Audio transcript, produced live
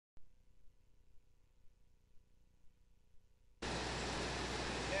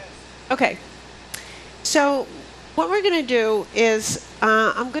Okay, so what we're going to do is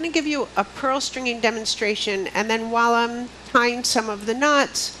I'm going to give you a pearl stringing demonstration, and then while I'm tying some of the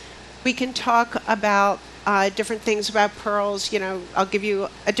knots, we can talk about different things about pearls. You know, I'll give you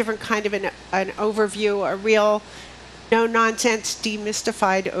a different kind of an overview, a real no-nonsense,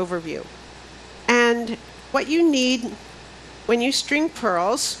 demystified overview. And what you need when you string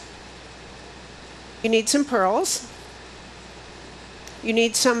pearls, you need some pearls, you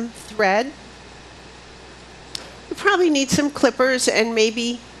need some thread, you probably need some clippers and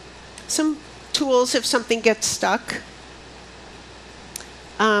maybe some tools if something gets stuck.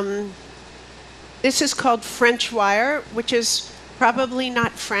 This is called French wire, which is probably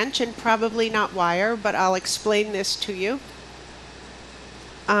not French and probably not wire, but I'll explain this to you.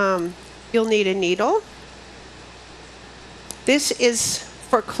 You'll need a needle. This is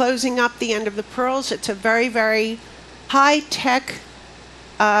for closing up the end of the pearls. It's a very, very high-tech,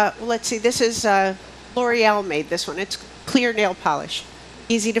 let's see, this is L'Oreal made this one. It's clear nail polish.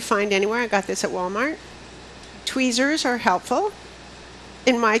 Easy to find anywhere. I got this at Walmart. Tweezers are helpful.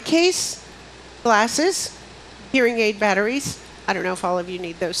 In my case, glasses, hearing aid batteries. I don't know if all of you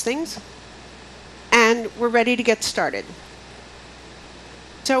need those things. And we're ready to get started.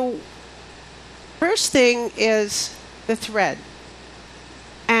 So first thing is the thread.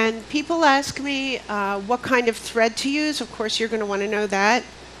 And people ask me what kind of thread to use. Of course, you're going to want to know that.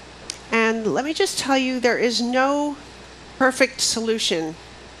 And let me just tell you, there is no perfect solution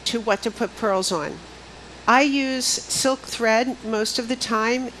to what to put pearls on. I use silk thread most of the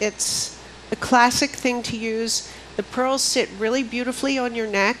time. It's the classic thing to use. The pearls sit really beautifully on your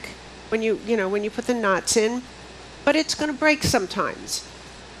neck when you put the knots in, but it's going to break sometimes.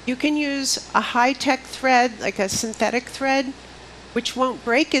 You can use a high-tech thread, like a synthetic thread, which won't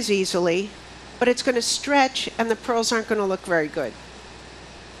break as easily, but it's going to stretch and the pearls aren't going to look very good.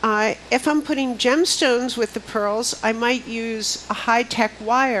 If I'm putting gemstones with the pearls, I might use a high-tech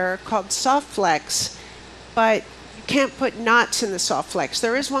wire called Softflex, but you can't put knots in the Softflex.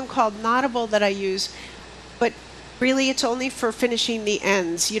 There is one called Knottable that I use, but really it's only for finishing the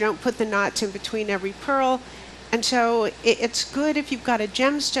ends. You don't put the knots in between every pearl, and so it's good if you've got a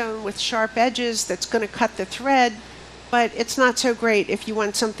gemstone with sharp edges that's going to cut the thread, but it's not so great if you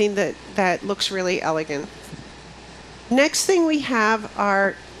want something that looks really elegant. Next thing we have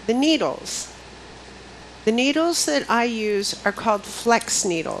are the needles. The needles that I use are called flex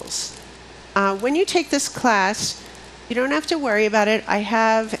needles. When you take this class, you don't have to worry about it. I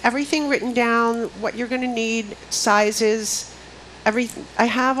have everything written down, what you're going to need, sizes, everything. I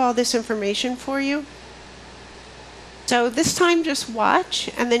have all this information for you. So this time just watch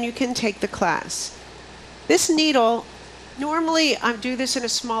and then you can take the class. This needle, normally I do this in a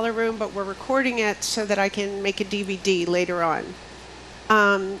smaller room, but we're recording it so that I can make a DVD later on.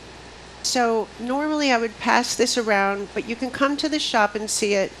 So normally I would pass this around, but you can come to the shop and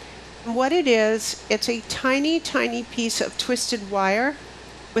see it. And what it is, it's a tiny, tiny piece of twisted wire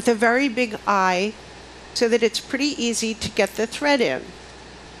with a very big eye so that it's pretty easy to get the thread in.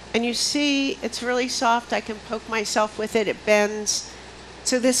 And you see it's really soft. I can poke myself with it, it bends.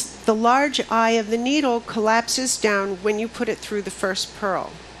 So the large eye of the needle collapses down when you put it through the first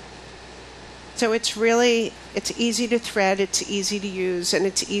pearl. So it's easy to thread, it's easy to use, and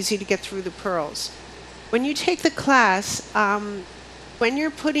it's easy to get through the pearls. When you take the class, when you're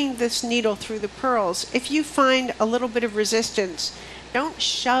putting this needle through the pearls, if you find a little bit of resistance, don't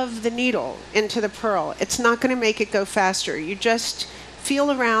shove the needle into the pearl. It's not going to make it go faster. You just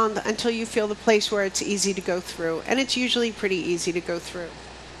feel around until you feel the place where it's easy to go through, and it's usually pretty easy to go through.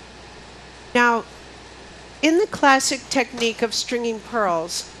 Now, in the classic technique of stringing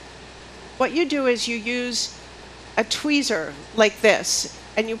pearls, what you do is you use a tweezer like this,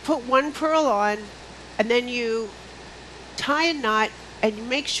 and you put one pearl on, and then you tie a knot, and you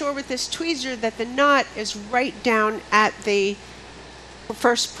make sure with this tweezer that the knot is right down at the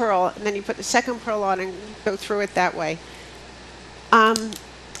first pearl, and then you put the second pearl on and go through it that way.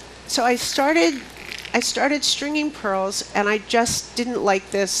 So I started stringing pearls, and I just didn't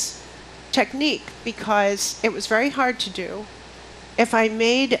like this technique because it was very hard to do. If I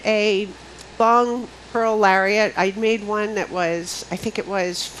made a long pearl lariat, I made one that was, I think it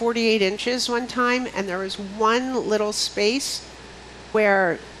was 48 inches one time, and there was one little space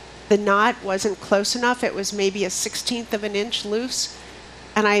where the knot wasn't close enough. It was maybe a 1/16 of an inch loose,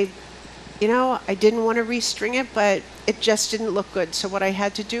 and I didn't want to restring it, but it just didn't look good. So what I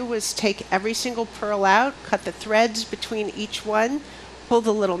had to do was take every single pearl out, cut the threads between each one, pull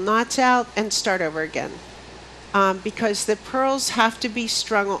the little knots out, and start over again. Because the pearls have to be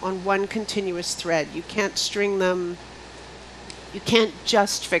strung on one continuous thread. You can't string them You can't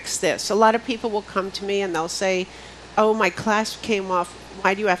just fix this. A lot of people will come to me and they'll say, oh, my clasp came off.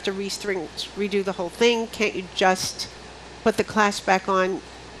 Why do you have to redo the whole thing? Can't you just put the clasp back on?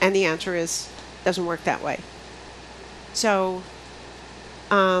 And the answer is, it doesn't work that way. So,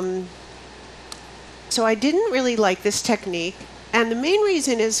 so I didn't really like this technique. And the main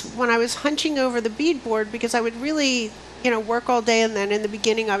reason is when I was hunching over the beadboard, because I would really, work all day, and then in the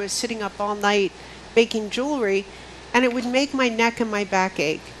beginning I was sitting up all night making jewelry, and it would make my neck and my back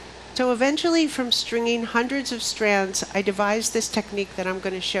ache. So eventually, from stringing hundreds of strands, I devised this technique that I'm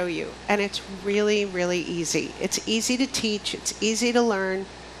going to show you. And it's really, really easy. It's easy to teach, it's easy to learn,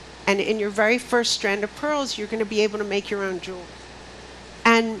 and in your very first strand of pearls, you're going to be able to make your own jewelry.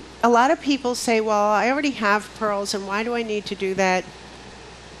 And a lot of people say, well, I already have pearls, and why do I need to do that?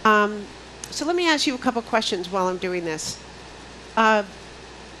 So let me ask you a couple questions while I'm doing this.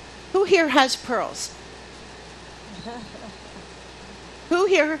 Who here has pearls? Who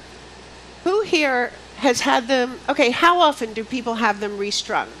here has had them? Okay, how often do people have them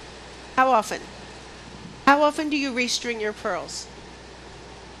restrung? How often? How often do you restring your pearls?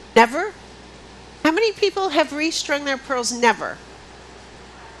 Never? How many people have restrung their pearls? Never.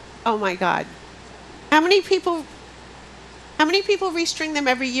 Oh my God. How many people restring them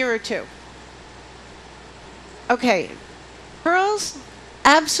every year or two? Okay. Pearls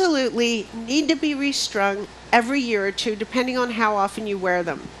absolutely need to be restrung every year or two, depending on how often you wear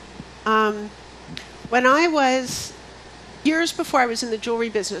them. When I was, years before I was in the jewelry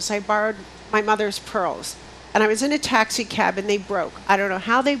business, I borrowed my mother's pearls. And I was in a taxi cab and they broke. I don't know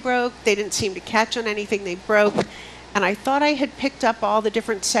how they broke. They didn't seem to catch on anything. They broke. And I thought I had picked up all the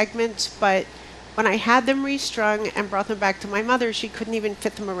different segments, but when I had them restrung and brought them back to my mother, she couldn't even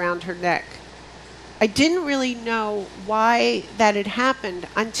fit them around her neck. I didn't really know why that had happened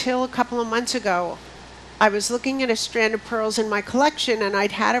until a couple of months ago. I was looking at a strand of pearls in my collection, and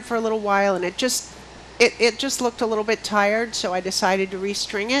I'd had it for a little while, and it just looked a little bit tired, so I decided to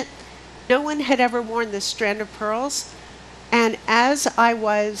restring it. No one had ever worn this strand of pearls, and as I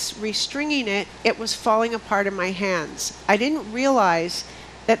was restringing it, it was falling apart in my hands. I didn't realize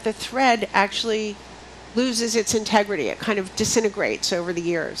that the thread actually loses its integrity. It kind of disintegrates over the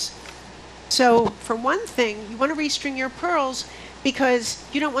years. So for one thing, you want to restring your pearls because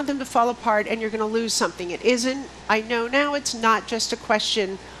you don't want them to fall apart and you're going to lose something. It isn't, I know now it's not just a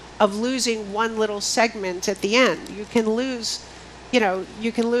question of losing one little segment at the end. You can lose,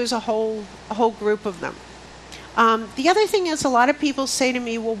 a whole group of them. The other thing is, a lot of people say to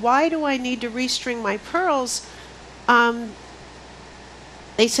me, well, why do I need to restring my pearls?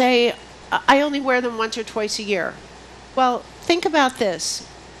 They say, I only wear them once or twice a year. Well, think about this.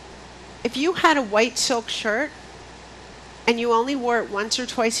 If you had a white silk shirt and you only wore it once or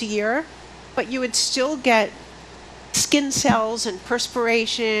twice a year, but you would still get skin cells and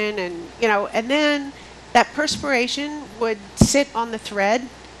perspiration and then that perspiration would sit on the thread,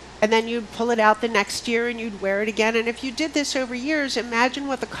 and then you'd pull it out the next year and you'd wear it again. And if you did this over years, imagine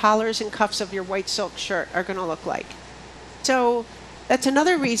what the collars and cuffs of your white silk shirt are going to look like. So that's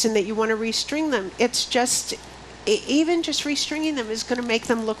another reason that you want to restring them. It's just, even just restringing them is going to make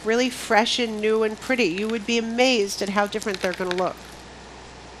them look really fresh and new and pretty. You would be amazed at how different they're going to look.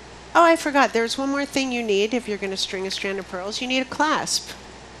 Oh, I forgot. There's one more thing you need if you're going to string a strand of pearls. You need a clasp.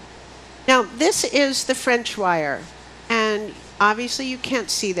 Now, this is the French wire. And obviously you can't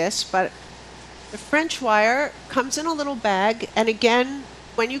see this, but the French wire comes in a little bag. And again,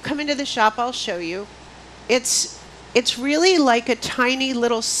 when you come into the shop, I'll show you. It's really like a tiny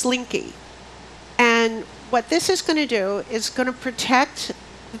little slinky. And what this is going to do is going to protect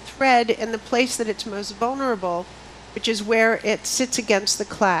the thread in the place that it's most vulnerable, which is where it sits against the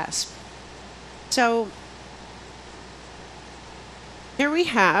clasp. So here we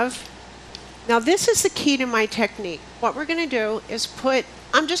have, now this is the key to my technique. What we're going to do is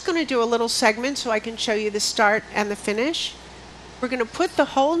I'm just going to do a little segment so I can show you the start and the finish. We're going to put the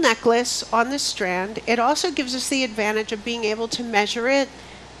whole necklace on the strand. It also gives us the advantage of being able to measure it,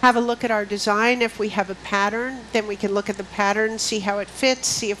 have a look at our design. If we have a pattern, then we can look at the pattern, see how it fits,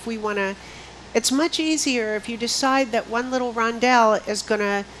 see if we want to. It's much easier if you decide that one little rondelle is going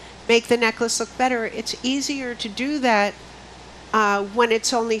to make the necklace look better. It's easier to do that when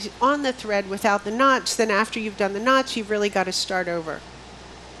it's only on the thread without the knots than after you've done the knots. You've really got to start over.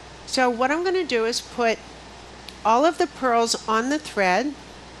 So what I'm going to do is put all of the pearls on the thread.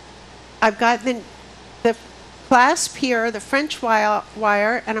 I've got the clasp here, the French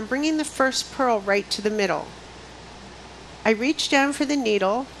wire, and I'm bringing the first pearl right to the middle. I reach down for the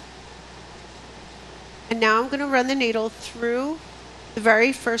needle, and now I'm going to run the needle through the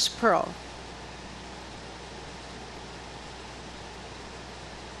very first pearl.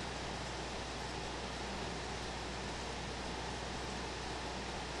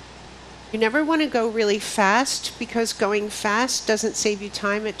 You never want to go really fast because going fast doesn't save you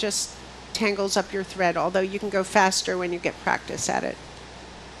time. It just tangles up your thread, although you can go faster when you get practice at it.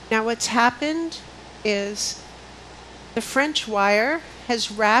 Now what's happened is the French wire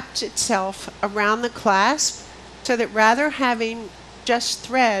has wrapped itself around the clasp so that rather having just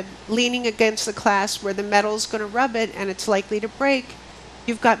thread leaning against the clasp where the metal's going to rub it and it's likely to break,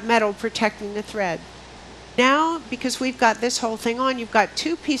 you've got metal protecting the thread. Now, because we've got this whole thing on, you've got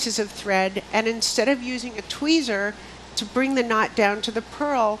two pieces of thread, and instead of using a tweezer to bring the knot down to the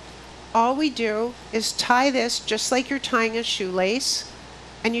pearl, all we do is tie this just like you're tying a shoelace,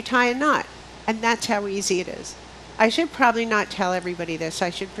 and you tie a knot, and that's how easy it is. I should probably not tell everybody this. I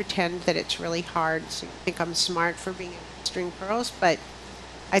should pretend that it's really hard so you think I'm smart for being able to string pearls, but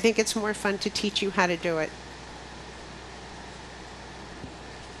I think it's more fun to teach you how to do it.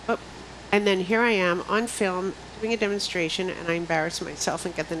 Oh, and then here I am on film doing a demonstration, and I embarrass myself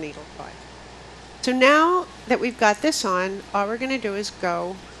and get the needle caught. So now that we've got this on, all we're going to do is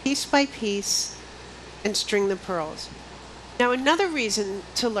go piece by piece and string the pearls. Now another reason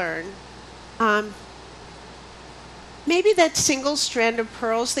to learn, maybe that single strand of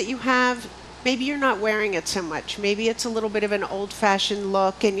pearls that you have, maybe you're not wearing it so much. Maybe it's a little bit of an old-fashioned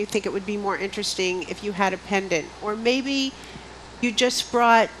look and you think it would be more interesting if you had a pendant. Or maybe you just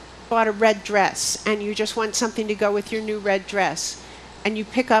bought a red dress and you just want something to go with your new red dress, and you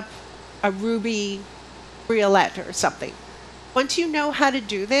pick up a ruby briolet or something. Once you know how to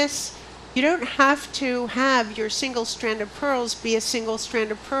do this, you don't have to have your single strand of pearls be a single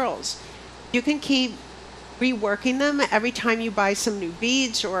strand of pearls. You can keep reworking them every time you buy some new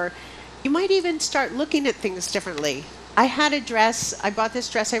beads, or you might even start looking at things differently. I had a dress, I bought this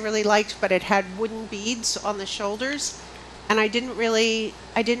dress I really liked, but it had wooden beads on the shoulders, and I didn't really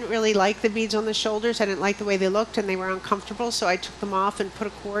like the beads on the shoulders. I didn't like the way they looked and they were uncomfortable, so I took them off and put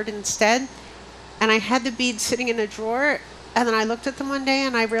a cord instead. And I had the beads sitting in a drawer, and then I looked at them one day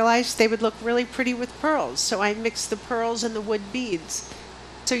and I realized they would look really pretty with pearls, so I mixed the pearls and the wood beads.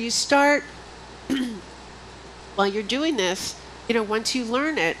 So you start while you're doing this, once you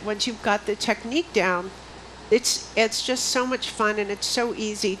learn it, once you've got the technique down, it's just so much fun, and it's so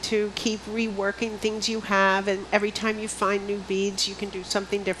easy to keep reworking things you have, and every time you find new beads, you can do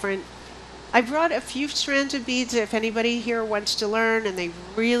something different. I brought a few strands of beads if anybody here wants to learn and they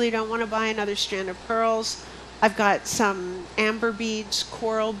really don't want to buy another strand of pearls. I've got some amber beads,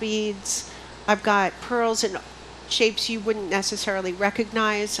 coral beads. I've got pearls in shapes you wouldn't necessarily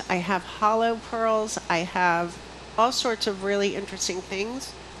recognize. I have hollow pearls. I have all sorts of really interesting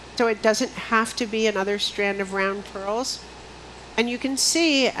things. So it doesn't have to be another strand of round pearls. And you can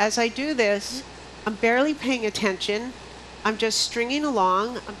see as I do this, I'm barely paying attention. I'm just stringing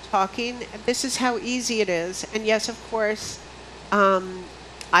along. I'm talking. This is how easy it is. And yes, of course,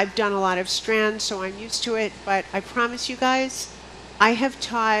 I've done a lot of strands, so I'm used to it. But I promise you guys, I have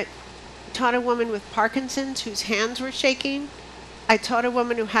taught a woman with Parkinson's whose hands were shaking. I taught a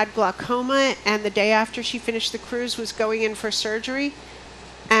woman who had glaucoma, and the day after she finished the cruise was going in for surgery.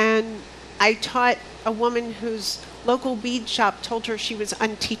 And I taught a woman whose local bead shop told her she was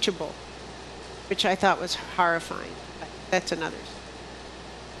unteachable, which I thought was horrifying. But that's another.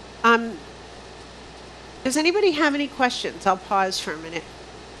 Does anybody have any questions? I'll pause for a minute.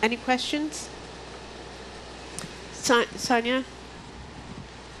 Any questions? Sonia?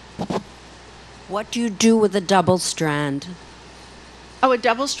 What do you do with a double strand? Oh, a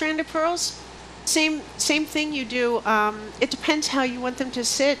double strand of pearls? Same thing you do. It depends how you want them to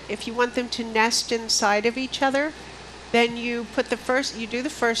sit. If you want them to nest inside of each other, then you do the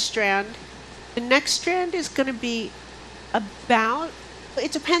first strand. The next strand is going to be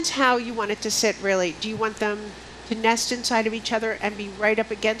it depends how you want it to sit, really. Do you want them to nest inside of each other and be right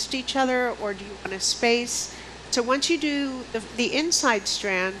up against each other, or do you want a space? So once you do the inside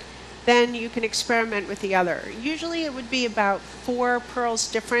strand, then you can experiment with the other. Usually it would be about 4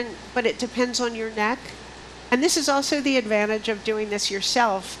 pearls different, but it depends on your neck. And this is also the advantage of doing this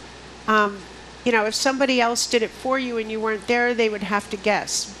yourself. If somebody else did it for you and you weren't there, they would have to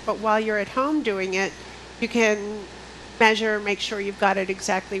guess. But while you're at home doing it, you can measure, make sure you've got it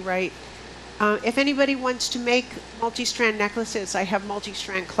exactly right. If anybody wants to make multi-strand necklaces, I have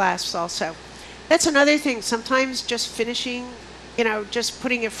multi-strand clasps also. That's another thing. Sometimes just finishing, just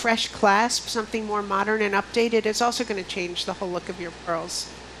putting a fresh clasp, something more modern and updated, is also going to change the whole look of your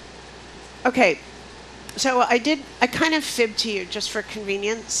pearls. Okay, so I kind of fibbed to you just for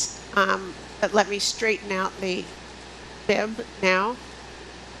convenience, but let me straighten out the fib now.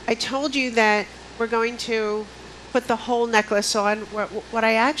 I told you that we're going to put the whole necklace on. What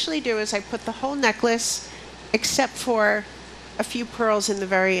I actually do is I put the whole necklace except for a few pearls in the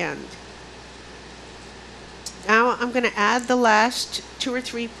very end. I'm going to add the last 2 or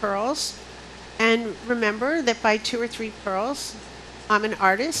 3 pearls. And remember that by 2 or 3 pearls, I'm an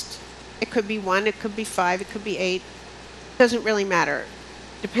artist. It could be 1, it could be 5, it could be 8. Doesn't really matter.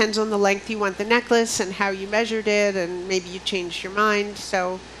 Depends on the length you want the necklace and how you measured it, and maybe you changed your mind.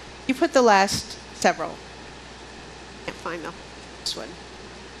 So you put the last several. Can't find this one.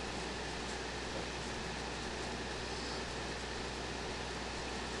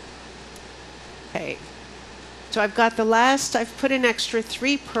 Okay. So I've got the last, I've put an extra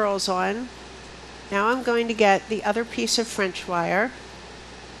 3 pearls on. Now I'm going to get the other piece of French wire.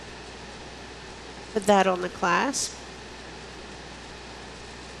 Put that on the clasp.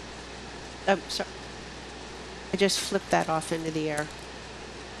 Oh, sorry. I just flipped that off into the air.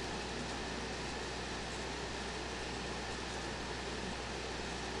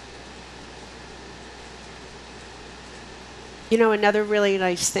 You know, another really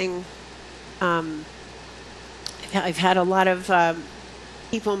nice thing, I've had a lot of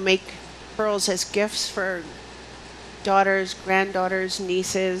people make pearls as gifts for daughters, granddaughters,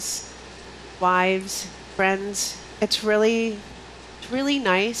 nieces, wives, friends. It's really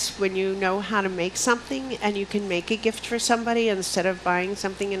nice when you know how to make something and you can make a gift for somebody instead of buying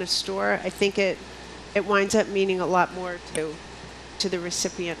something in a store. I think it winds up meaning a lot more to the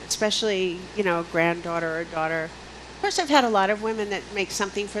recipient, especially, you know, a granddaughter or daughter. Of course, I've had a lot of women that make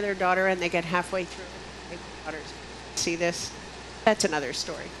something for their daughter and they get halfway through and their daughters see this. That's another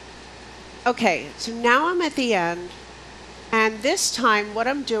story. Okay, so now I'm at the end, and this time what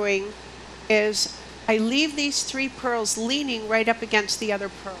I'm doing is I leave these 3 pearls leaning right up against the other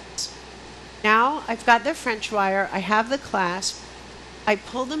pearls. Now I've got the French wire, I have the clasp, I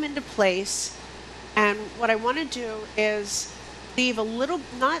pull them into place, and what I want to do is leave a little,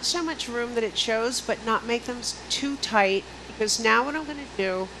 not so much room that it shows, but not make them too tight, because now what I'm going to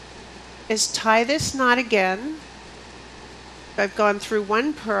do is tie this knot again. I've gone through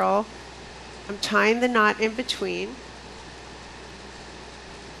 1 pearl, I'm tying the knot in between,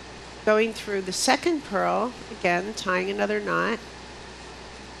 going through the 2nd pearl, again tying another knot,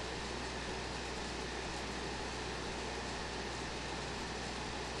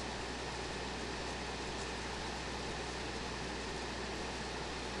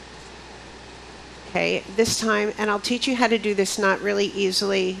 okay, this time, and I'll teach you how to do this knot really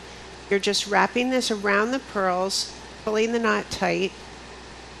easily. You're just wrapping this around the pearls, pulling the knot tight.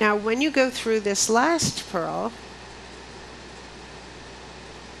 Now when you go through this last pearl,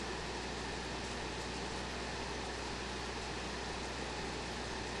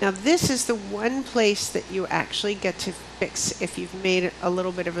 now this is the one place that you actually get to fix if you've made a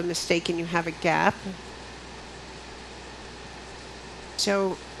little bit of a mistake and you have a gap.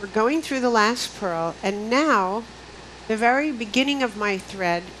 So we're going through the last pearl, and now the very beginning of my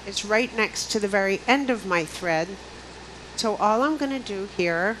thread is right next to the very end of my thread. So all I'm going to do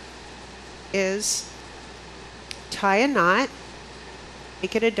here is tie a knot,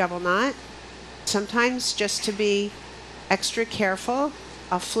 make it a double knot. Sometimes, just to be extra careful,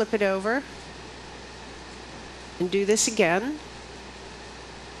 I'll flip it over and do this again.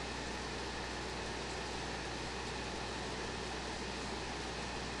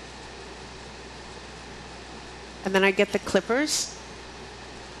 And then I get the clippers.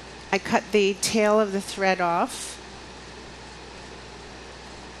 I cut the tail of the thread off.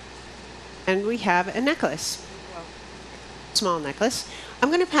 And we have a necklace, small necklace. I'm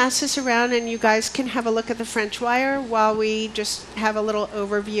going to pass this around and you guys can have a look at the French wire while we just have a little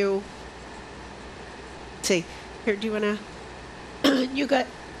overview. Let's see, here, do you want to, you got,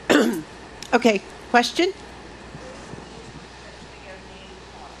 okay, question?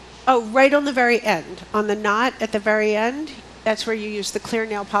 Oh, right on the very end, on the knot at the very end, that's where you use the clear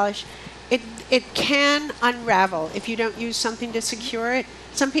nail polish. It can unravel if you don't use something to secure it.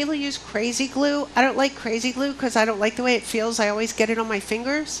 Some people use crazy glue. I don't like crazy glue because I don't like the way it feels. I always get it on my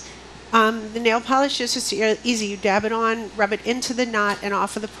fingers. The nail polish is just easy. You dab it on, rub it into the knot and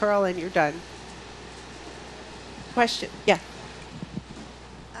off of the pearl, and you're done. Question? Yeah.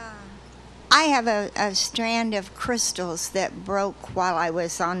 I have a strand of crystals that broke while I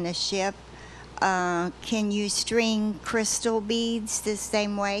was on the ship. Can you string crystal beads the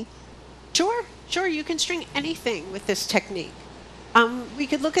same way? Sure, you can string anything with this technique. We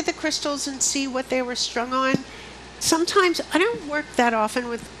could look at the crystals and see what they were strung on. Sometimes, I don't work that often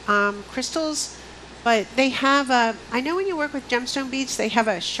with crystals, but they have I know when you work with gemstone beads, they have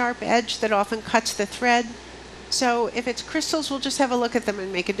a sharp edge that often cuts the thread. So if it's crystals, we'll just have a look at them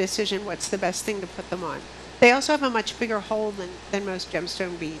and make a decision what's the best thing to put them on. They also have a much bigger hole than most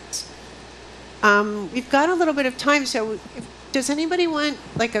gemstone beads. We've got a little bit of time, so does anybody want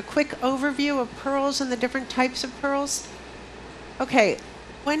like a quick overview of pearls and the different types of pearls? Okay,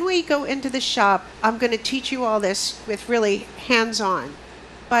 when we go into the shop, I'm going to teach you all this with really hands-on.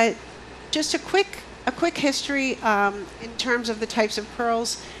 But just a quick history in terms of the types of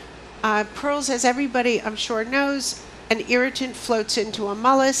pearls. Pearls, as everybody I'm sure knows, an irritant floats into a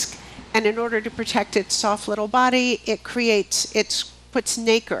mollusk, and in order to protect its soft little body, it puts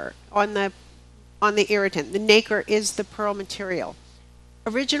nacre on the irritant. The nacre is the pearl material.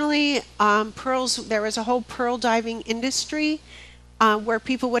 Originally, pearls, there was a whole pearl diving industry where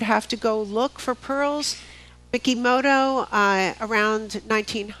people would have to go look for pearls. Mikimoto, around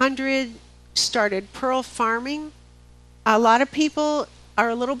 1900, started pearl farming. A lot of people are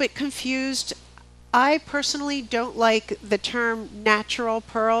a little bit confused. I personally don't like the term natural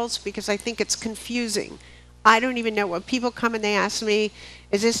pearls because I think it's confusing. I don't even know when people come and they ask me,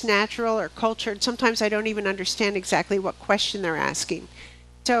 is this natural or cultured? Sometimes I don't even understand exactly what question they're asking.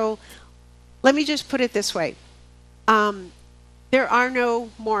 So let me just put it this way. There are no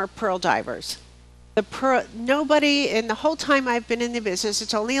more pearl divers. Nobody in the whole time I've been in the business,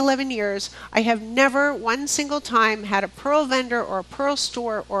 it's only 11 years, I have never one single time had a pearl vendor or a pearl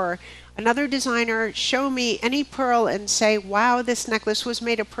store or another designer show me any pearl and say, wow, this necklace was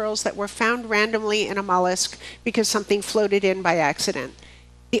made of pearls that were found randomly in a mollusk because something floated in by accident.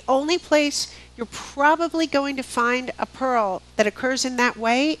 The only place you're probably going to find a pearl that occurs in that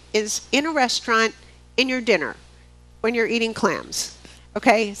way is in a restaurant in your dinner when you're eating clams.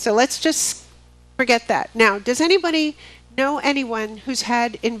 Okay, so let's just forget that. Now, does anybody know anyone who's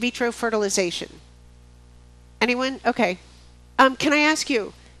had in vitro fertilization? Anyone? Okay. Can I ask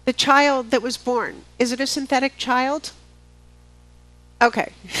you, the child that was born, is it a synthetic child?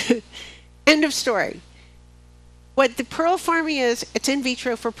 Okay. End of story. What the pearl farming is, it's in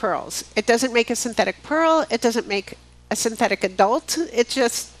vitro for pearls. It doesn't make a synthetic pearl. It doesn't make a synthetic adult.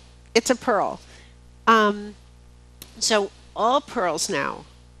 It's a pearl. So all pearls now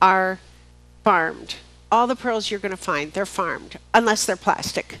are farmed. All the pearls you're going to find, they're farmed, unless they're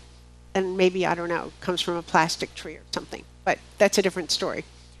plastic. And maybe, I don't know, comes from a plastic tree or something. But that's a different story.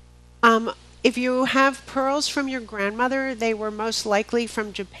 If you have pearls from your grandmother, they were most likely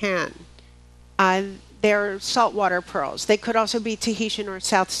from Japan. They're saltwater pearls. They could also be Tahitian or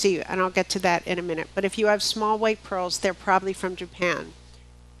South Sea, and I'll get to that in a minute. But if you have small white pearls, they're probably from Japan.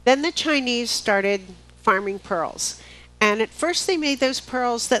 Then the Chinese started farming pearls. And at first they made those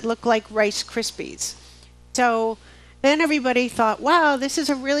pearls that look like Rice Krispies. So then everybody thought, wow, this is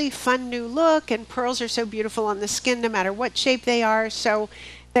a really fun new look, and pearls are so beautiful on the skin no matter what shape they are. So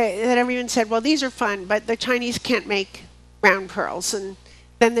then everyone said, well, these are fun, but the Chinese can't make round pearls. And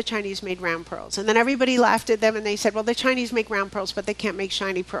then the Chinese made round pearls. And then everybody laughed at them and they said, well, the Chinese make round pearls, but they can't make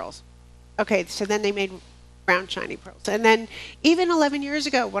shiny pearls. Okay, so then they made round shiny pearls. And then even 11 years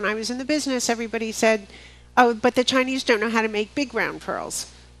ago when I was in the business, everybody said, oh, but the Chinese don't know how to make big round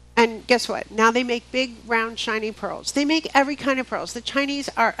pearls. And guess what? Now they make big, round, shiny pearls. They make every kind of pearls. The Chinese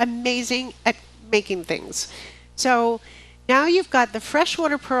are amazing at making things. So now you've got the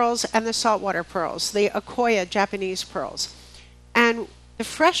freshwater pearls and the saltwater pearls, the Akoya Japanese pearls. And the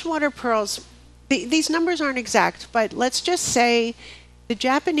freshwater pearls, these numbers aren't exact, but let's just say the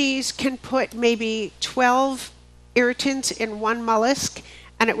Japanese can put maybe 12 irritants in one mollusk,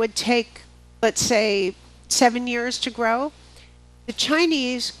 and it would take, let's say, 7 years to grow. The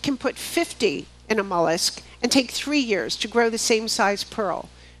Chinese can put 50 in a mollusk and take 3 years to grow the same size pearl.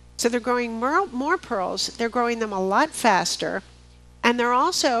 So they're growing more pearls, they're growing them a lot faster, and they're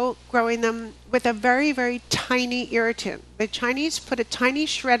also growing them with a very, very tiny irritant. The Chinese put a tiny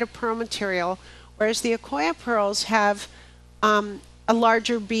shred of pearl material, whereas the Akoya pearls have a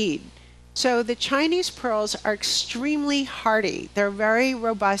larger bead. So the Chinese pearls are extremely hardy. They're very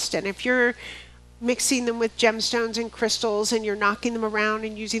robust, and if you're mixing them with gemstones and crystals and you're knocking them around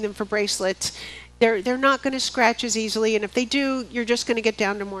and using them for bracelets, they're not going to scratch as easily, and if they do, you're just going to get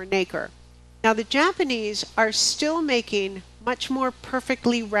down to more nacre. Now the Japanese are still making much more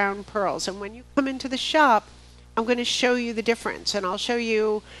perfectly round pearls, and when you come into the shop, I'm going to show you the difference, and I'll show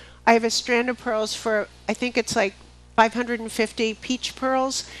you, I have a strand of pearls for, I think it's like 550 peach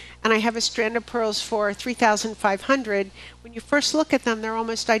pearls, and I have a strand of pearls for 3,500. When you first look at them, they're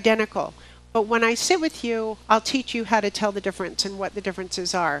almost identical. But when I sit with you, I'll teach you how to tell the difference and what the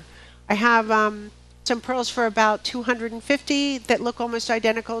differences are. I have some pearls for about 250 that look almost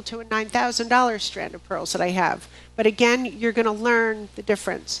identical to a $9,000 strand of pearls that I have. But again, you're going to learn the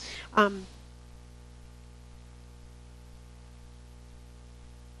difference. To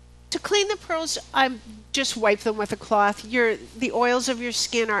clean the pearls, I just wipe them with a cloth. The oils of your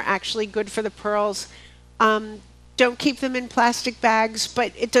skin are actually good for the pearls. Don't keep them in plastic bags,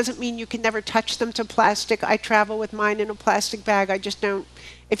 but it doesn't mean you can never touch them to plastic. I travel with mine in a plastic bag. I just don't,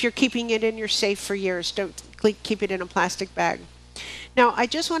 if you're keeping it in your safe for years, don't keep it in a plastic bag. Now, I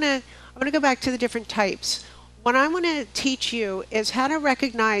want to go back to the different types. What I want to teach you is how to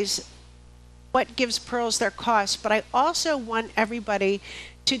recognize what gives pearls their cost, but I also want everybody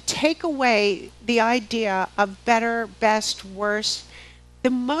to take away the idea of better, best, worst. The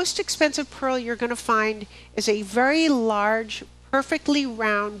most expensive pearl you're going to find is a very large, perfectly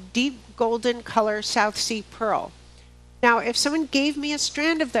round, deep golden color South Sea pearl. Now, if someone gave me a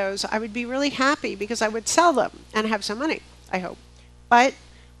strand of those, I would be really happy because I would sell them and have some money, I hope. But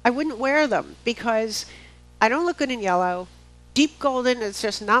I wouldn't wear them because I don't look good in yellow. Deep golden is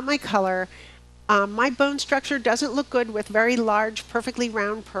just not my color. My bone structure doesn't look good with very large, perfectly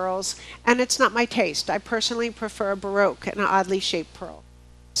round pearls, and it's not my taste. I personally prefer a Baroque and an oddly shaped pearl.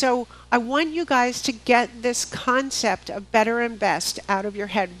 So I want you guys to get this concept of better and best out of your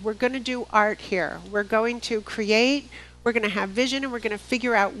head. We're going to do art here. We're going to create, we're going to have vision, and we're going to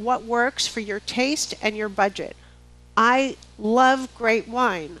figure out what works for your taste and your budget. I love great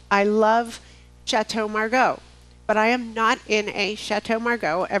wine. I love Chateau Margaux, but I am not in a Chateau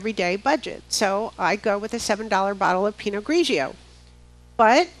Margaux everyday budget. So I go with a $7 bottle of Pinot Grigio.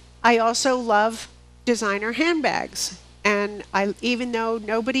 But I also love designer handbags. And even though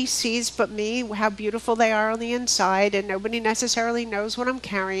nobody sees but me how beautiful they are on the inside, and nobody necessarily knows what I'm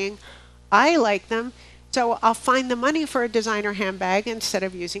carrying, I like them. So I'll find the money for a designer handbag instead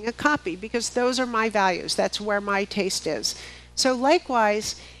of using a copy, because those are my values. That's where my taste is. So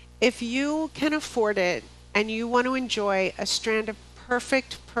likewise, if you can afford it and you want to enjoy a strand of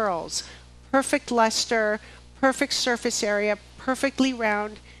perfect pearls, perfect luster, perfect surface area, perfectly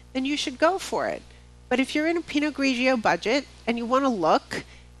round, then you should go for it. But if you're in a Pinot Grigio budget and you want to look,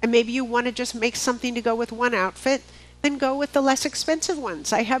 and maybe you want to just make something to go with one outfit, then go with the less expensive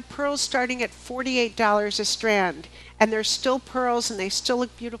ones. I have pearls starting at $48 a strand, and they're still pearls and they still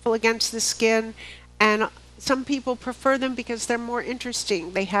look beautiful against the skin. And some people prefer them because they're more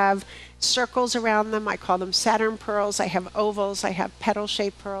interesting. They have circles around them. I call them Saturn pearls. I have ovals. I have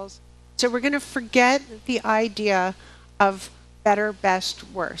petal-shaped pearls. So we're going to forget the idea of better, best,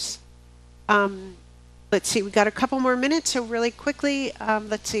 worse. Let's see, we got a couple more minutes, so really quickly,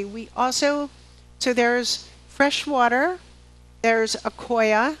 let's see, so there's fresh water, there's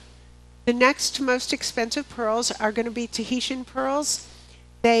Akoya. The next most expensive pearls are going to be Tahitian pearls.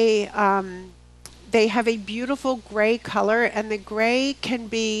 They have a beautiful gray color, and the gray can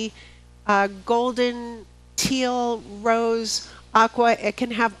be golden, teal, rose, aqua. It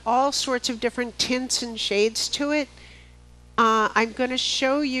can have all sorts of different tints and shades to it. I'm going to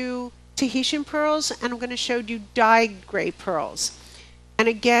show you Tahitian pearls, and I'm going to show you dyed gray pearls. And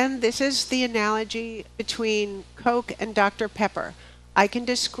again, this is the analogy between Coke and Dr. Pepper. I can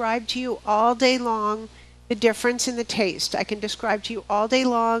describe to you all day long the difference in the taste. I can describe to you all day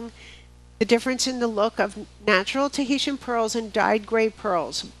long the difference in the look of natural Tahitian pearls and dyed gray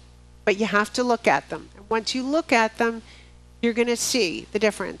pearls. But you have to look at them. And once you look at them, you're going to see the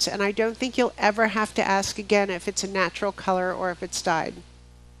difference. And I don't think you'll ever have to ask again if it's a natural color or if it's dyed.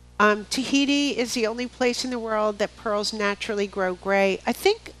 Tahiti is the only place in the world that pearls naturally grow gray. I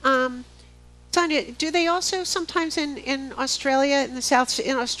think, Sonia, do they also sometimes in Australia, in the South,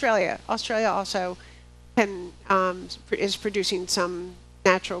 in Australia also is producing some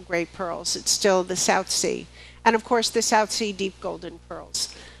natural gray pearls. It's still the South Sea. And of course, the South Sea deep golden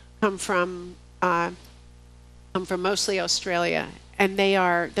pearls come from mostly Australia, and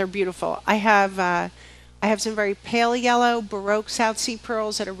they're beautiful. I have some very pale yellow Baroque South Sea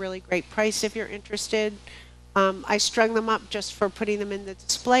pearls at a really great price if you're interested. I strung them up just for putting them in the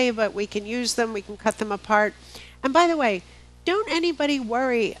display, but we can use them, we can cut them apart. And by the way, don't anybody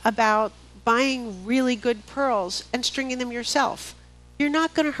worry about buying really good pearls and stringing them yourself. You're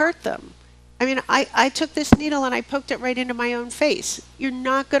not going to hurt them. I mean, I took this needle and I poked it right into my own face. You're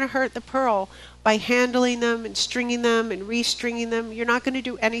not going to hurt the pearl by handling them and stringing them and restringing them. You're not going to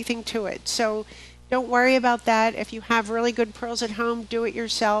do anything to it. So don't worry about that. If you have really good pearls at home, do it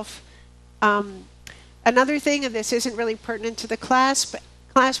yourself. Another thing, and this isn't really pertinent to the class,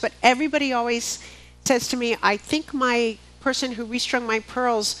 but everybody always says to me, I think my person who restrung my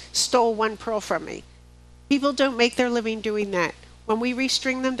pearls stole one pearl from me. People don't make their living doing that. When we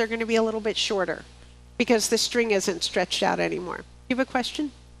restring them, they're going to be a little bit shorter because the string isn't stretched out anymore. You have a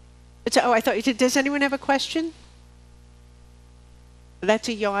question? I thought you did. Does anyone have a question? That's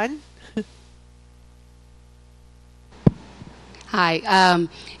a yawn. Hi.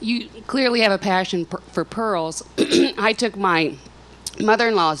 You clearly have a passion for pearls. I took my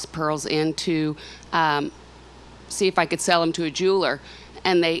mother-in-law's pearls into see if I could sell them to a jeweler,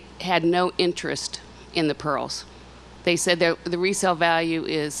 and they had no interest in the pearls. They said the resale value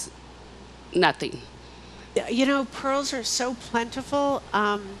is nothing. You know, pearls are so plentiful,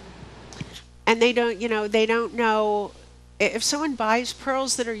 and they don't know if someone buys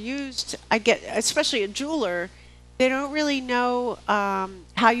pearls that are used. I get, especially a jeweler, they don't really know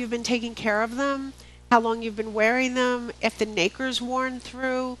how you've been taking care of them, how long you've been wearing them, if the nacre's worn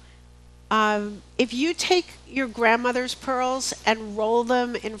through. If you take your grandmother's pearls and roll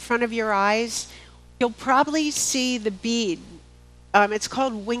them in front of your eyes, you'll probably see the bead. It's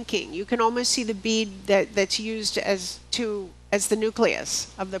called winking. You can almost see the bead that's used as the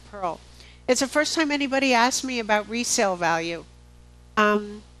nucleus of the pearl. It's the first time anybody asked me about resale value,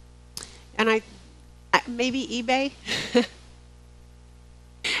 and I maybe eBay.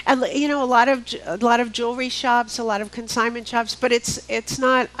 And you know, a lot of jewelry shops, a lot of consignment shops, but it's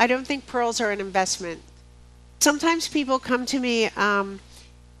not. I don't think pearls are an investment. Sometimes people come to me.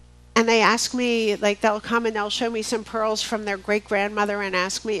 And they ask me, like, they'll come and they'll show me some pearls from their great-grandmother and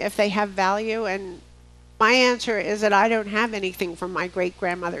ask me if they have value. And my answer is that I don't have anything from my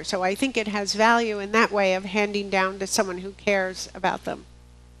great-grandmother. So I think it has value in that way of handing down to someone who cares about them.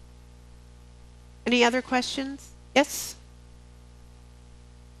 Any other questions? Yes?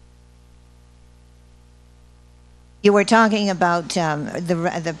 You were talking about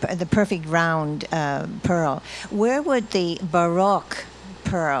the perfect round pearl. Where would the Baroque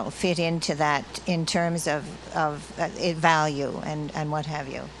pearl fit into that in terms of value and what have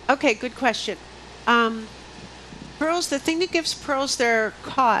you? Okay, good question. Pearls, the thing that gives pearls their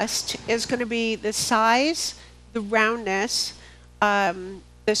cost is going to be the size, the roundness, the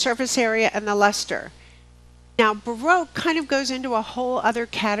surface area, and the luster. Now, Baroque kind of goes into a whole other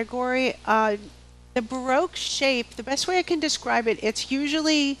category. The Baroque shape, the best way I can describe it, it's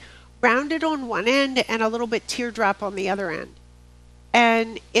usually rounded on one end and a little bit teardrop on the other end.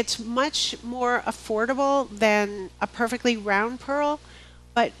 And it's much more affordable than a perfectly round pearl.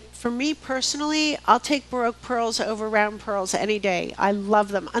 But for me personally, I'll take Baroque pearls over round pearls any day. I love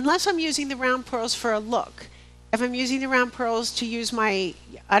them. Unless I'm using the round pearls for a look. If I'm using the round pearls to use I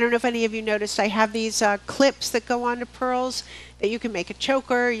don't know if any of you noticed, I have these clips that go onto pearls that you can make a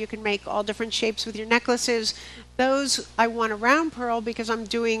choker, you can make all different shapes with your necklaces. Those I want a round pearl because I'm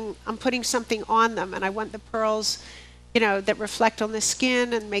putting something on them, and I want the pearls, that reflect on the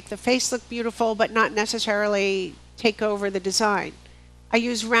skin and make the face look beautiful, but not necessarily take over the design. I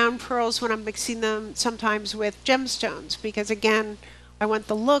use round pearls when I'm mixing them sometimes with gemstones because, again, I want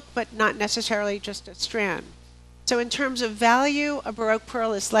the look, but not necessarily just a strand. So in terms of value, a Baroque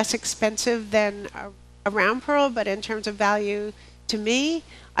pearl is less expensive than a round pearl, but in terms of value, to me,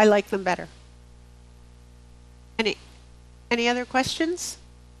 I like them better. Any other questions?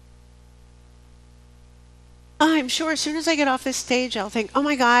 I'm sure as soon as I get off this stage, I'll think, oh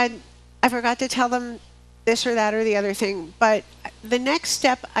my God, I forgot to tell them this or that or the other thing. But the next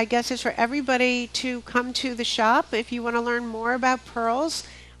step, I guess, is for everybody to come to the shop. If you want to learn more about pearls,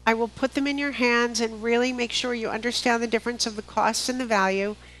 I will put them in your hands and really make sure you understand the difference of the cost and the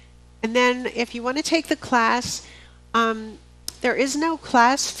value. And then if you want to take the class, there is no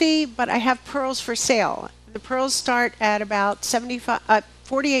class fee, but I have pearls for sale. The pearls start at about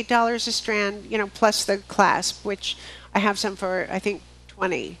 $48 a strand, plus the clasp, which I have some for, I think,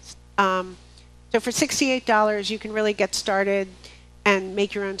 $20. So for $68, you can really get started and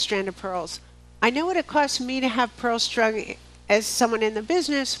make your own strand of pearls. I know what it costs me to have pearls strung as someone in the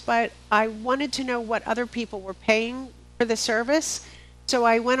business, but I wanted to know what other people were paying for the service. So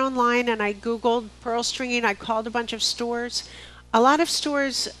I went online and I Googled pearl stringing. I called a bunch of stores. A lot of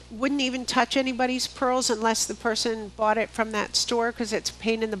stores wouldn't even touch anybody's pearls unless the person bought it from that store because it's a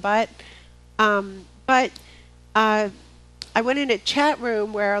pain in the butt. But I went in a chat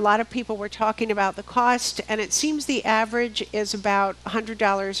room where a lot of people were talking about the cost, and it seems the average is about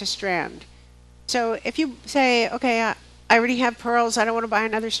 $100 a strand. So if you say, okay, I already have pearls, I don't want to buy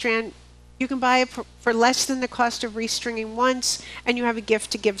another strand, you can buy it for less than the cost of restringing once, and you have a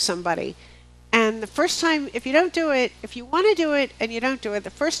gift to give somebody. And the first time, if you don't do it, if you want to do it and you don't do it, the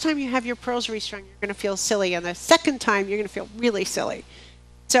first time you have your pearls restrung, you're going to feel silly, and the second time you're going to feel really silly.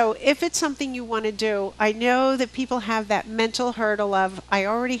 So if it's something you want to do, I know that people have that mental hurdle of, I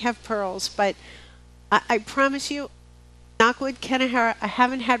already have pearls, but I promise you, knockwood, Kanahara, I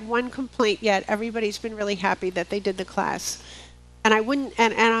haven't had one complaint yet. Everybody's been really happy that they did the class. And I wouldn't,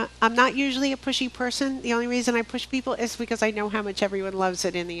 and I'm not usually a pushy person. The only reason I push people is because I know how much everyone loves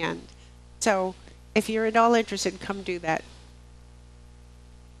it in the end. So if you're at all interested, come do that.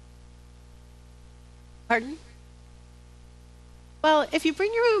 Pardon? Well, if you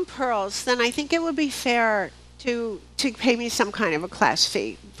bring your own pearls, then I think it would be fair to pay me some kind of a class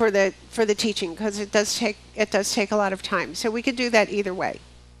fee for the teaching, because it does take a lot of time. So we could do that either way.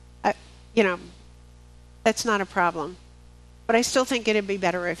 You know, that's not a problem. But I still think it'd be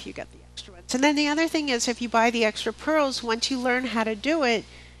better if you get the extra ones. And then the other thing is, if you buy the extra pearls, once you learn how to do it,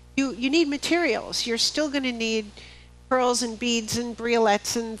 you need materials. You're still going to need pearls and beads and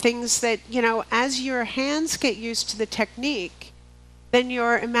briolettes and things that, you know, as your hands get used to the technique, then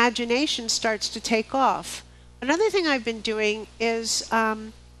your imagination starts to take off. Another thing I've been doing is a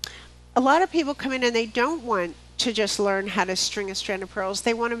lot of people come in and they don't want to just learn how to string a strand of pearls.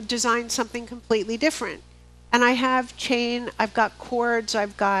 They want to design something completely different. And I have chain, I've got cords,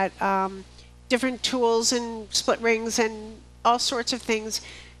 I've got different tools and split rings and all sorts of things.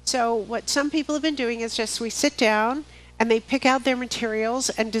 So what some people have been doing is just we sit down and they pick out their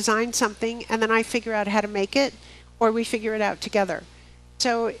materials and design something, and then I figure out how to make it, or we figure it out together.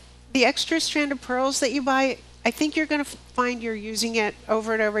 So the extra strand of pearls that you buy, I think you're going to find you're using it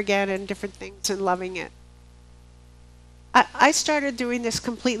over and over again in different things and loving it. I started doing this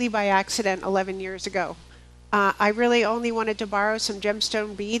completely by accident 11 years ago. I really only wanted to borrow some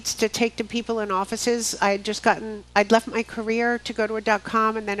gemstone beads to take to people in offices. I'd left my career to go to a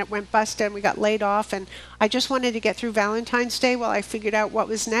 .com, and then it went bust and we got laid off, and I just wanted to get through Valentine's Day while I figured out what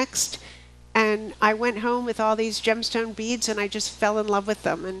was next. And I went home with all these gemstone beads and I just fell in love with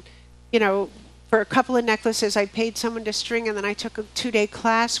them. And, you know, for a couple of necklaces, I paid someone to string, and then I took a 2-day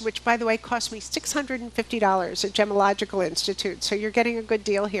class, which, by the way, cost me $650 at Gemological Institute. So you're getting a good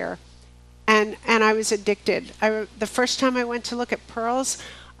deal here. And I was addicted. The first time I went to look at pearls,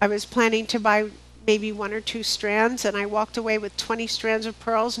 I was planning to buy maybe 1 or 2 strands, and I walked away with 20 strands of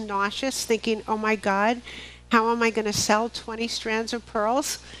pearls, nauseous, thinking, oh my God, how am I going to sell 20 strands of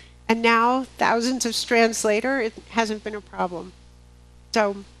pearls? And now, thousands of strands later, it hasn't been a problem.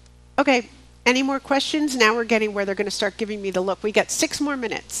 So, okay. Any more questions? Now we're getting where they're going to start giving me the look. We got 6 more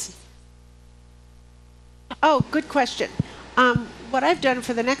minutes. Oh, good question. What I've done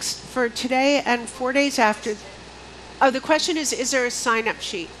for today and 4 days after. Oh, the question is there a sign-up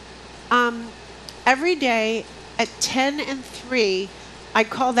sheet? Every day at 10 and 3, I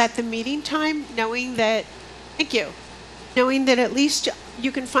call that the meeting time, knowing that at least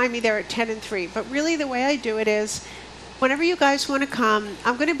you can find me there at 10 and 3. But really the way I do it is, whenever you guys want to come,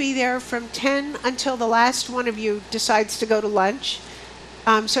 I'm going to be there from 10 until the last one of you decides to go to lunch.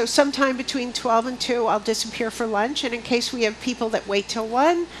 So sometime between 12 and 2, I'll disappear for lunch. And in case we have people that wait till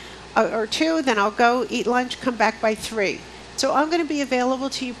 1 or 2, then I'll go eat lunch, come back by 3. So I'm going to be available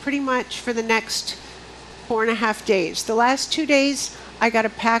to you pretty much for the next 4.5 days. The last 2 days, I got a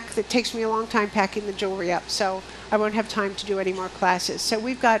pack that takes me a long time packing the jewelry up. So I won't have time to do any more classes. So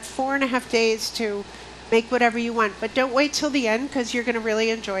we've got 4.5 days to make whatever you want, but don't wait till the end, because you're going to really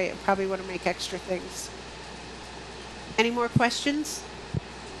enjoy it. Probably want to make extra things. Any more questions?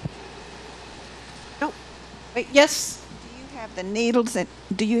 No. Wait, yes? Do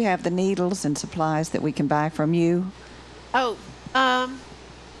you have the needles and supplies that we can buy from you? Oh,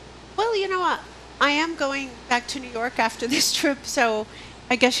 well, you know what? I am going back to New York after this trip, so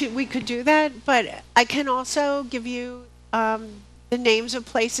I guess we could do that. But I can also give you the names of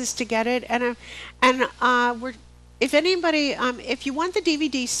places to get it, if anybody, if you want the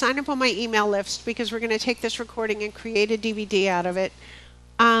DVD, sign up on my email list, because we're going to take this recording and create a DVD out of it.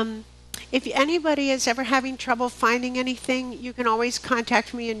 If anybody is ever having trouble finding anything, you can always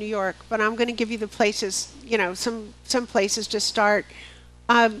contact me in New York, but I'm going to give you the places, you know, some places to start.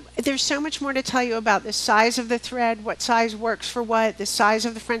 There's so much more to tell you about the size of the thread, what size works for what, the size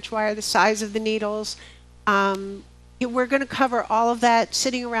of the French wire, the size of the needles. We're going to cover all of that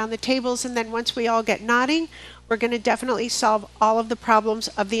sitting around the tables, and then once we all get nodding, we're going to definitely solve all of the problems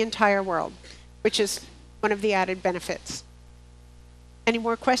of the entire world, which is one of the added benefits. Any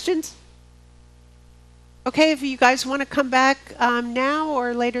more questions? Okay, if you guys want to come back now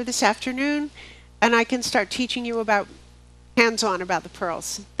or later this afternoon, and I can start teaching you about hands-on about the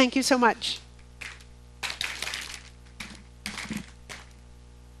pearls. Thank you so much.